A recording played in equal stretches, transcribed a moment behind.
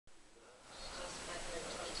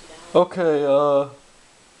Okay,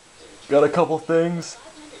 got a couple things.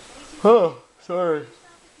 Sorry.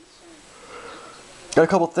 Got a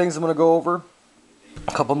couple things I'm gonna go over.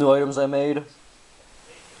 A couple new items I made.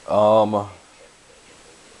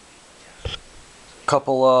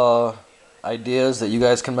 Couple ideas that you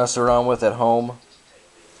guys can mess around with at home.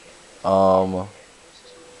 I'm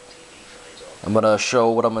gonna show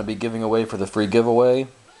what I'm gonna be giving away for the free giveaway.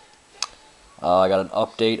 I got an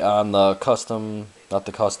update on the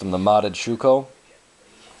the modded shuko.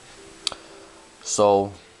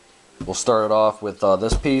 So we'll start it off with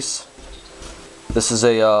this piece. This is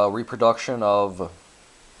a reproduction of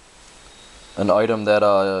an item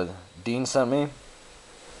that Dean sent me.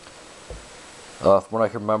 From what I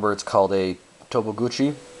can remember, it's called a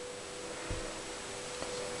tobiguchi.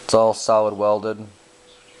 It's all solid welded,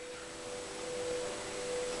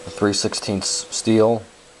 3/16 steel.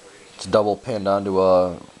 It's double pinned onto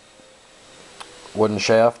a wooden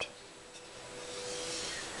shaft.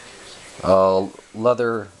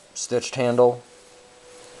 Leather stitched handle.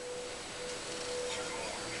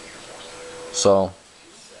 So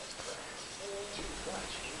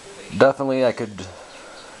definitely I could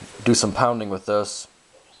do some pounding with this.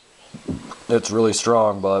 It's really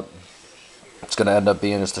strong, but it's going to end up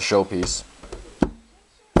being just a showpiece.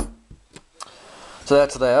 So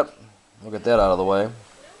that's that. We'll get that out of the way.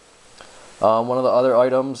 One of the other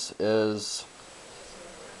items is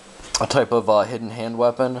a type of hidden hand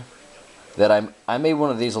weapon that I made one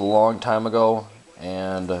of these a long time ago,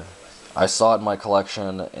 and I saw it in my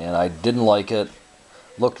collection and I didn't like it.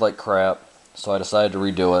 Looked like crap, so I decided to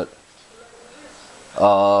redo it.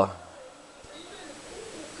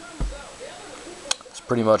 It's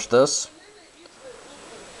pretty much this.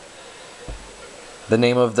 The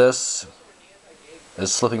name of this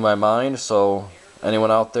is slipping my mind, so anyone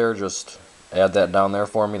out there, just add that down there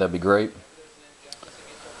for me, that'd be great.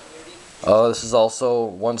 This is also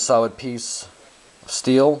one solid piece of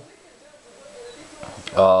steel.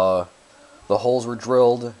 The holes were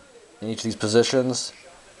drilled in each of these positions.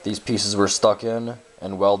 These pieces were stuck in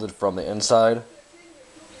and welded from the inside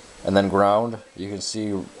and then ground. You can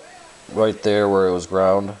see right there where it was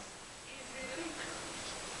ground.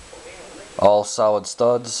 All solid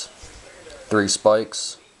studs, 3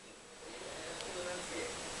 spikes.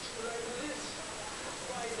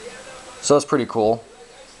 So that's pretty cool.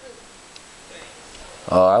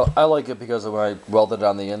 I like it because when I welded it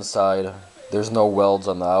on the inside, there's no welds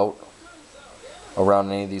on the out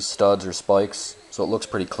around any of these studs or spikes, so it looks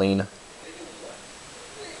pretty clean.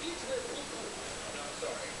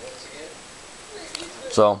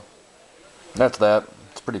 So that's that.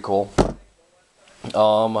 It's pretty cool.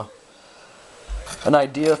 An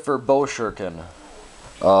idea for bow shuriken.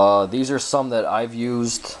 These are some that I've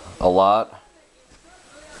used a lot.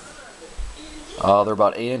 They're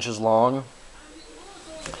about 8 inches long.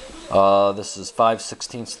 This is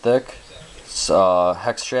 5/16 thick. It's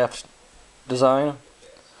hex shaft design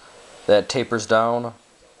that tapers down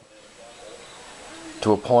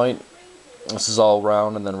to a point. This is all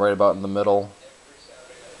round, and then right about in the middle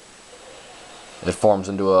it forms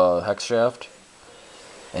into a hex shaft.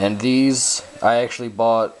 And these I actually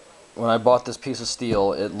bought, when I bought this piece of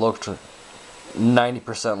steel, it looked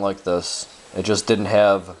 90% like this. It just didn't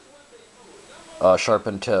have a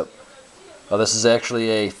sharpened tip. This is actually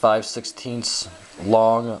a 5/16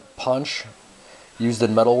 long punch used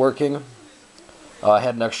in metalworking. I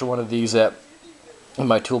had an extra one of these in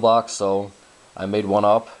my toolbox, so I made one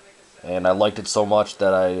up, and I liked it so much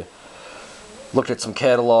that I looked at some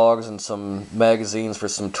catalogs and some magazines for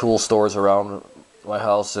some tool stores around my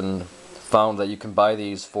house and found that you can buy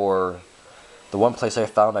these for, the one place I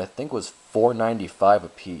found I think was $4.95 a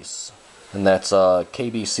piece, and that's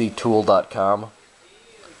kbctool.com.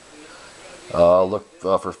 Look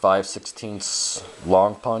for 5/16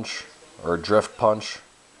 long punch or drift punch.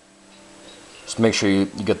 Just make sure you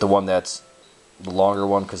get the one that's the longer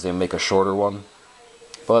one, because they make a shorter one.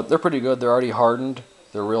 But they're pretty good. They're already hardened.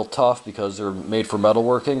 They're real tough because they're made for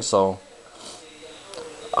metalworking, so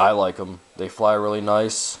I like them. They fly really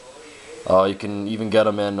nice. You can even get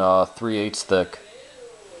them in 3/8 thick.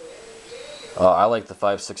 I like the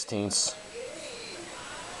 5/16.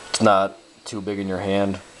 It's not too big in your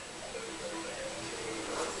hand.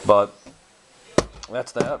 But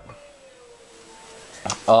that's that.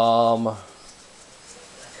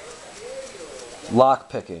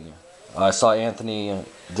 Lockpicking. I saw Anthony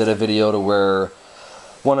did a video to where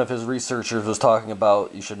one of his researchers was talking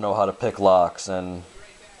about you should know how to pick locks, and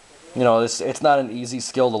you know, it's not an easy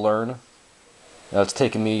skill to learn. You know, it's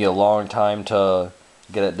taken me a long time to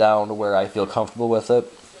get it down to where I feel comfortable with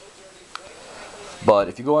it. But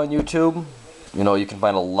if you go on YouTube You know, you can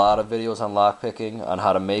find a lot of videos on lockpicking, on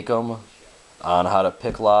how to make them, on how to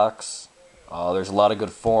pick locks. There's a lot of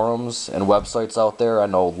good forums and websites out there. I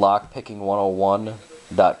know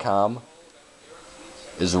lockpicking101.com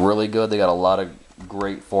is really good. They got a lot of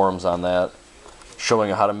great forums on that, showing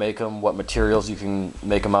you how to make them, what materials you can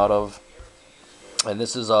make them out of. And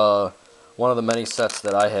this is one of the many sets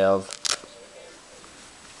that I have.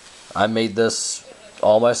 I made this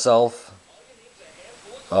all myself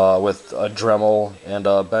with a Dremel and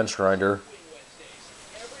a bench grinder.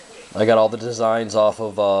 I got all the designs off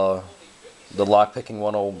of the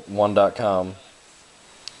lockpicking101.com.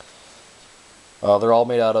 They're all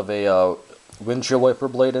made out of a windshield wiper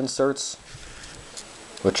blade inserts,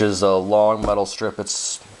 which is a long metal strip.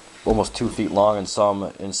 It's almost 2 feet long and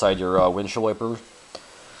some inside your windshield wiper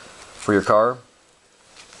for your car.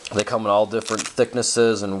 They come in all different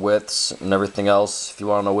thicknesses and widths and everything else. If you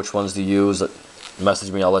want to know which ones to use,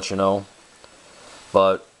 message me, I'll let you know.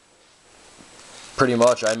 But pretty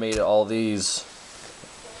much I made all these,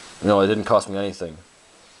 you know, it didn't cost me anything.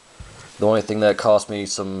 The only thing that cost me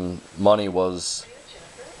some money was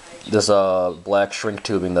this black shrink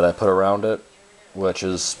tubing that I put around it, which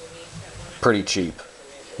is pretty cheap.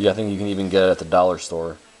 Yeah, I think you can even get it at the dollar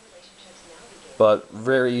store. But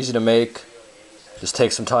very easy to make. Just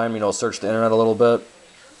take some time, you know, search the internet a little bit.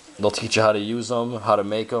 They'll teach you how to use them, how to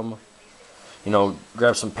make them. You know,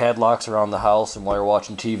 grab some padlocks around the house, and while you're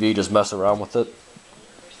watching TV, just mess around with it.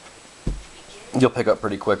 You'll pick up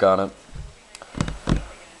pretty quick on it.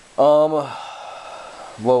 What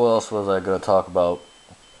else was I going to talk about?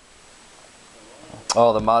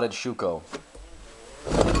 Oh, the modded shuko.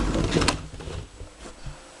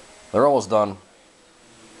 They're almost done.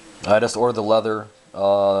 I just ordered the leather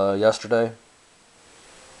yesterday,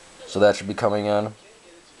 so that should be coming in.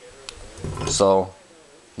 So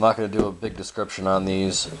I'm not going to do a big description on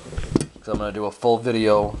these, because I'm going to do a full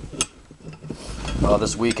video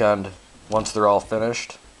this weekend once they're all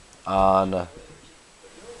finished on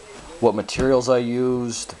what materials I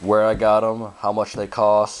used, where I got them, how much they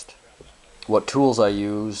cost, what tools I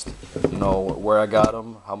used, you know, where I got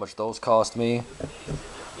them, how much those cost me.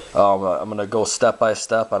 I'm going to go step by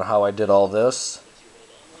step on how I did all this,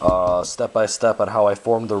 step by step on how I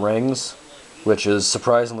formed the rings, which is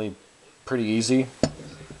surprisingly pretty easy.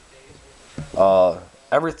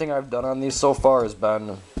 Everything I've done on these so far has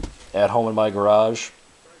been at home in my garage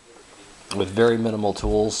with very minimal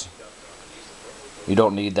tools. You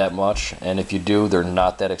don't need that much, and if you do, they're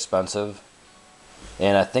not that expensive.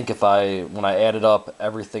 And I think when I added up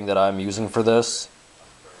everything that I'm using for this,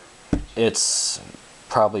 it's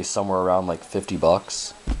probably somewhere around like 50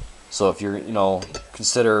 bucks. So if you're, you know,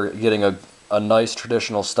 consider getting a nice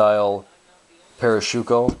traditional style pair of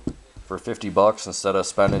shuko for 50 bucks instead of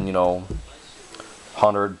spending, you know,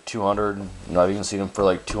 100, 200, you know, I've even seen them for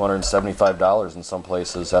like $275 in some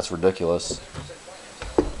places. That's ridiculous.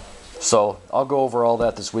 So I'll go over all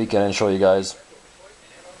that this weekend and show you guys.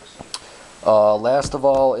 Last of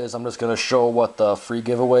all is I'm just going to show what the free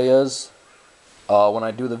giveaway is. When I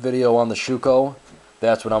do the video on the shuko,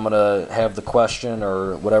 that's when I'm going to have the question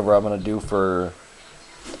or whatever I'm going to do for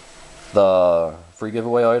the free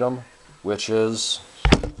giveaway item, which is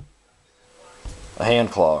a hand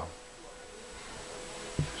claw.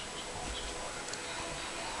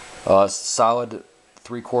 Solid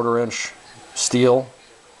 3/4 inch steel.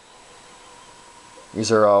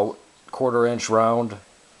 These are 1/4 inch round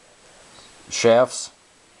shafts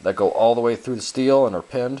that go all the way through the steel and are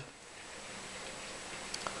pinned.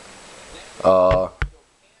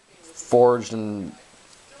 Forged and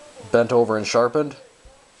bent over and sharpened.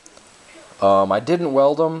 I didn't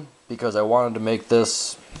weld them because I wanted to make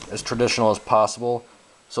this as traditional as possible.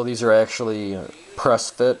 So these are actually press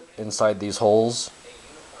fit inside these holes,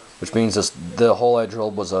 which means the hole I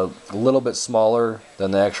drilled was a little bit smaller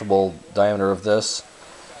than the actual diameter of this,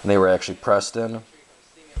 and they were actually pressed in.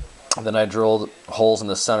 And then I drilled holes in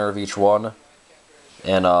the center of each one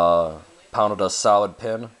and pounded a solid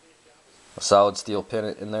pin, a solid steel pin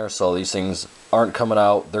in there, so these things aren't coming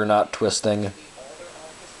out, they're not twisting. You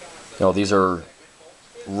know, these are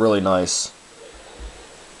really nice.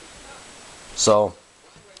 So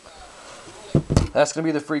that's going to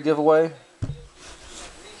be the free giveaway.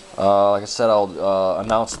 Like I said, I'll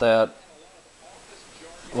announce that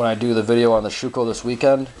when I do the video on the shuko this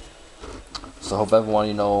weekend. So I hope everyone,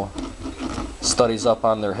 you know, studies up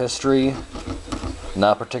on their history,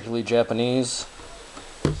 not particularly Japanese.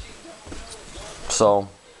 So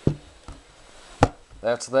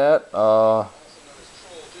that's that. I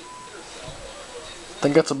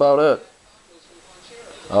think that's about it.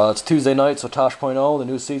 It's Tuesday night, so Tosh.0, the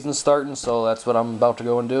new season's starting, so that's what I'm about to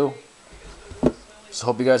go and do. So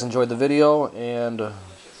hope you guys enjoyed the video, and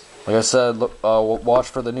like I said, watch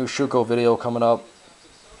for the new shuko video coming up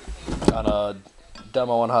on a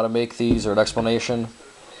demo on how to make these, or an explanation,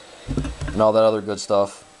 and all that other good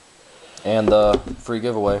stuff, and the free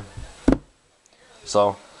giveaway.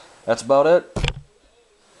 So that's about it.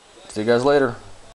 See you guys later.